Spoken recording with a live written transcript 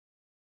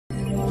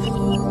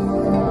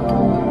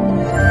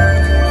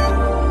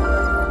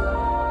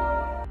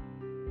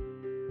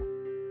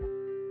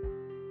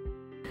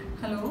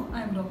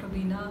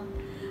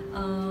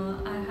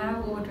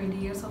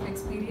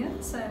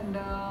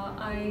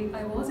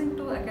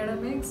into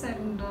academics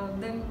and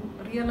then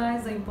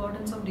realized the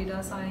importance of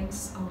data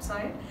science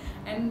outside,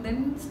 and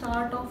then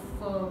thought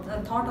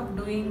of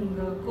doing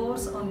a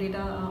course on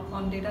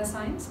data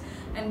science.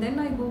 And then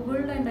I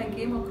googled and I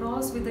came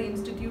across with the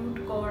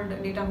institute called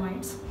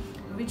DataMites,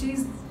 which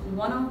is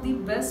one of the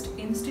best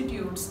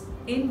institutes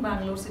in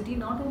Bangalore city,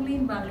 not only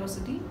in Bangalore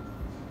city,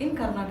 in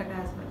Karnataka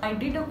as well. I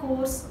did a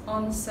course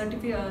on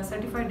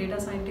certified data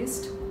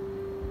scientist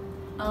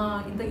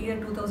in the year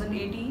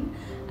 2018,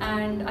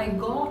 and I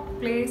got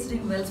placed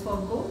in Wells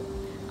Fargo.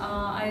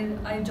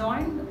 I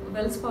joined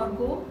Wells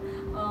Fargo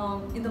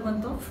in the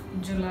month of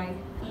July.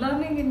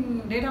 Learning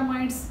in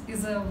DataMites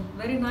is a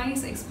very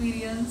nice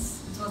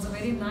experience. It was a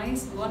very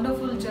nice,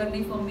 wonderful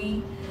journey for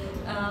me,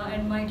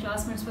 and my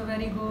classmates were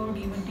very good,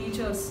 even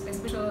teachers,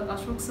 especially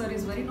Ashok sir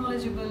is very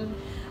knowledgeable.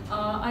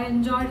 I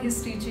enjoyed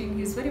his teaching.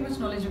 He's very much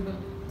knowledgeable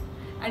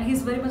and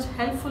he's very much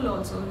helpful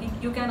also.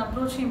 You can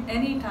approach him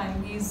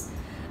anytime. He's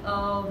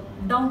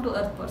down to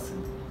earth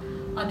person.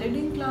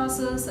 Attending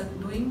classes,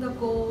 doing the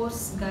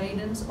course,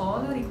 guidance,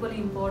 all are equally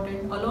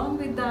important. Along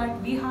with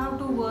that, we have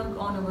to work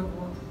on our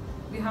own.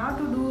 We have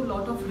to do a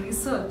lot of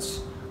research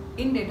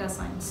in data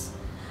science.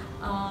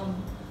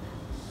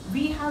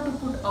 We have to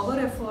put our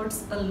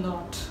efforts a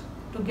lot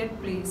to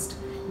get placed.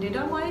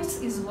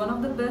 DataMites is one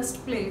of the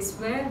best place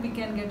where we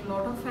can get a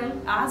lot of help,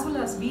 as well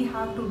as we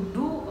have to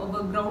do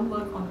our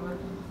groundwork on our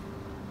own.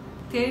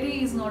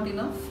 Theory is not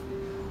enough.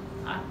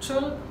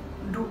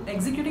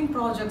 Executing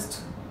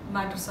projects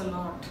matters a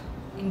lot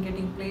in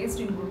getting placed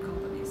in good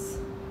companies.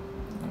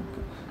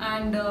 Okay.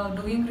 And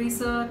doing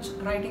research,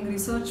 writing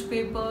research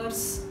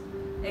papers,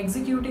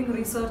 executing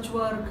research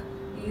work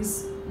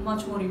is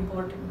much more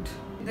important.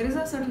 There is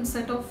a certain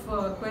set of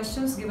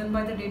questions given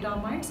by the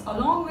DataMites.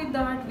 Along with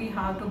that, we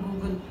have to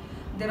Google.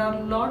 There are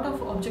a lot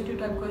of objective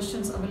type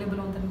questions available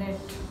on the net,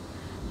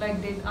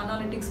 like data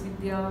analytics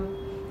vidya,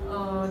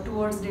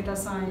 towards data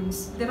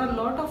science. There are a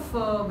lot of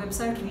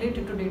websites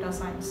related to data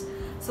science.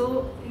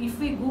 So if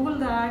we Google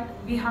that,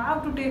 we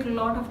have to take a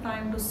lot of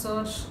time to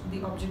search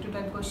the objective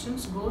type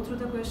questions, go through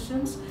the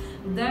questions,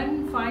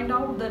 then find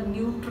out the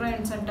new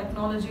trends and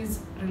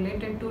technologies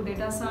related to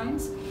data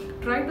science,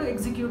 try to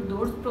execute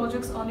those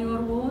projects on your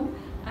own,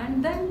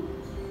 and then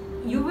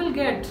you will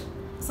get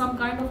some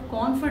kind of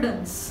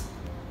confidence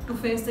to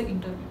face the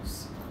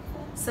interviews.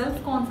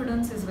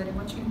 Self-confidence is very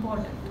much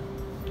important.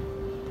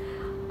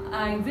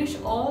 I wish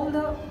all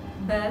the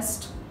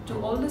best to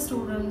all the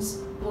students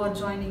who are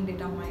joining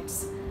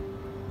DataMites.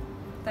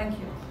 Thank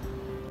you.